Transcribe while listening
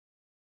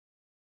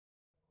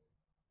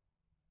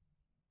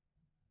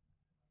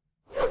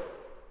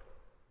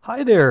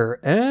Hi there,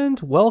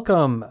 and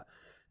welcome.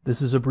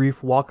 This is a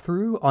brief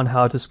walkthrough on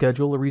how to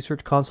schedule a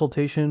research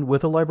consultation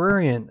with a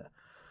librarian.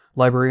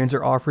 Librarians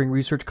are offering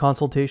research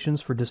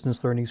consultations for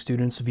distance learning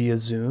students via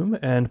Zoom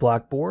and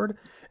Blackboard,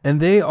 and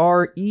they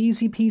are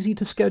easy peasy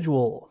to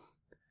schedule.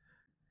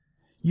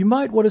 You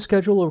might want to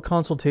schedule a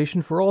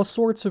consultation for all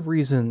sorts of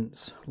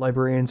reasons.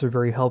 Librarians are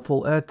very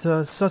helpful at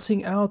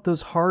sussing out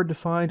those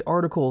hard-to-find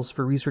articles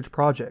for research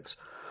projects.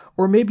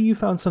 Or maybe you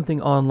found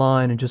something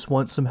online and just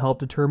want some help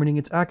determining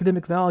its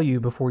academic value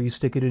before you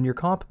stick it in your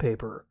comp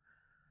paper.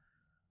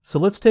 So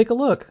let's take a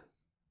look.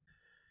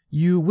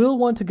 You will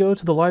want to go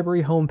to the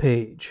library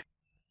homepage.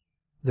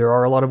 There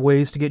are a lot of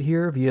ways to get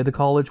here via the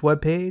college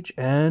webpage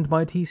and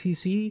my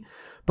TCC,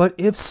 but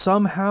if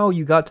somehow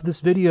you got to this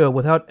video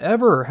without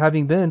ever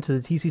having been to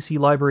the TCC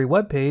library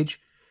webpage,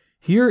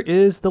 here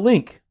is the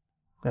link.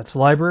 That's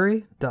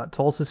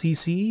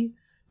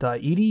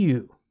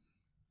library.tulsacc.edu.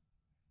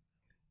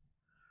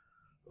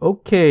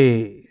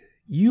 Okay,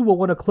 you will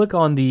want to click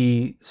on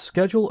the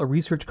Schedule a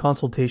Research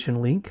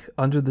Consultation link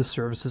under the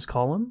Services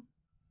column.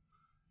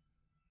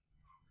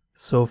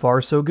 So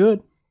far, so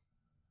good.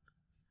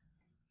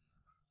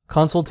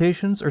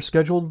 Consultations are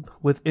scheduled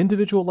with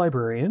individual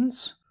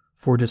librarians.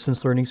 For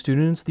distance learning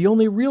students, the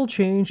only real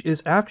change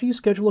is after you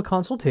schedule a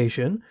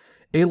consultation,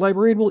 a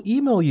librarian will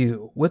email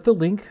you with the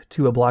link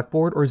to a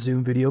Blackboard or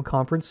Zoom video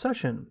conference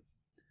session.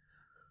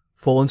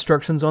 Full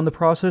instructions on the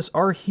process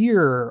are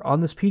here on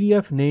this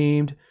PDF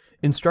named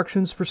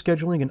Instructions for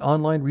Scheduling an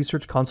Online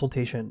Research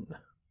Consultation.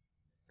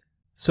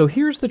 So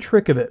here's the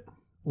trick of it.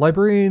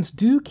 Librarians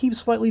do keep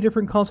slightly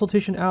different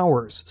consultation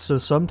hours, so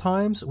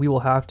sometimes we will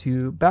have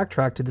to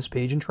backtrack to this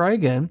page and try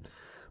again,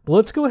 but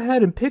let's go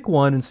ahead and pick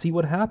one and see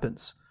what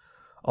happens.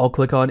 I'll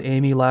click on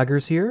Amy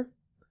Laggers here,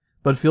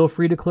 but feel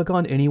free to click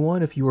on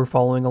anyone if you are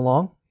following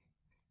along.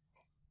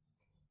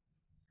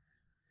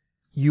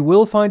 You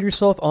will find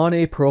yourself on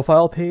a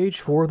profile page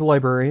for the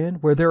librarian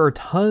where there are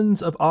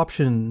tons of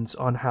options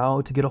on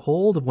how to get a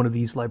hold of one of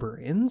these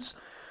librarians.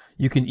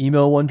 You can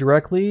email one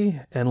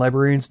directly, and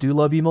librarians do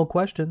love email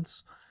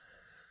questions.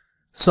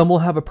 Some will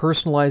have a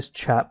personalized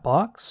chat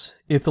box.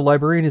 If the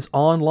librarian is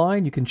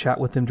online, you can chat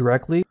with them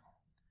directly.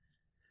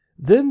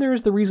 Then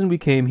there's the reason we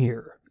came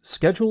here,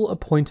 Schedule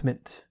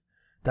Appointment.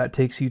 That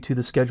takes you to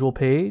the schedule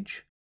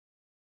page.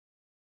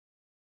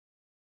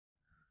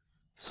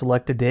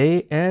 Select a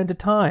day and a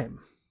time.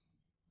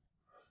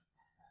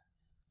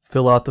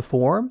 Fill out the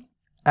form.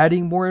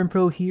 Adding more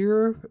info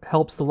here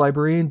helps the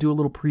librarian do a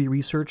little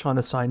pre-research on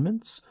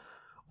assignments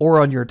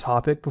or on your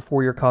topic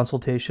before your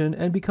consultation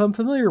and become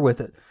familiar with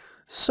it.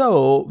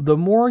 So the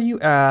more you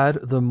add,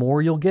 the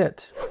more you'll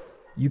get.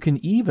 You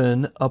can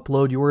even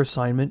upload your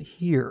assignment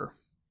here.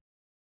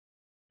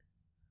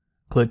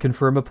 Click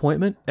Confirm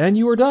Appointment and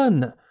you are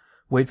done.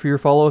 Wait for your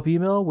follow-up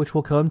email, which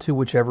will come to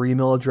whichever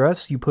email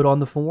address you put on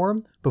the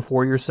form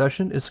before your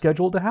session is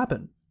scheduled to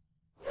happen.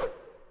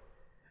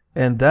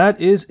 And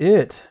that is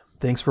it.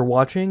 Thanks for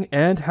watching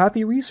and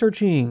happy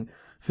researching.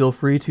 Feel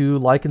free to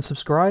like and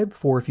subscribe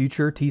for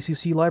future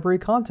TCC library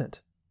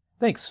content.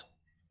 Thanks.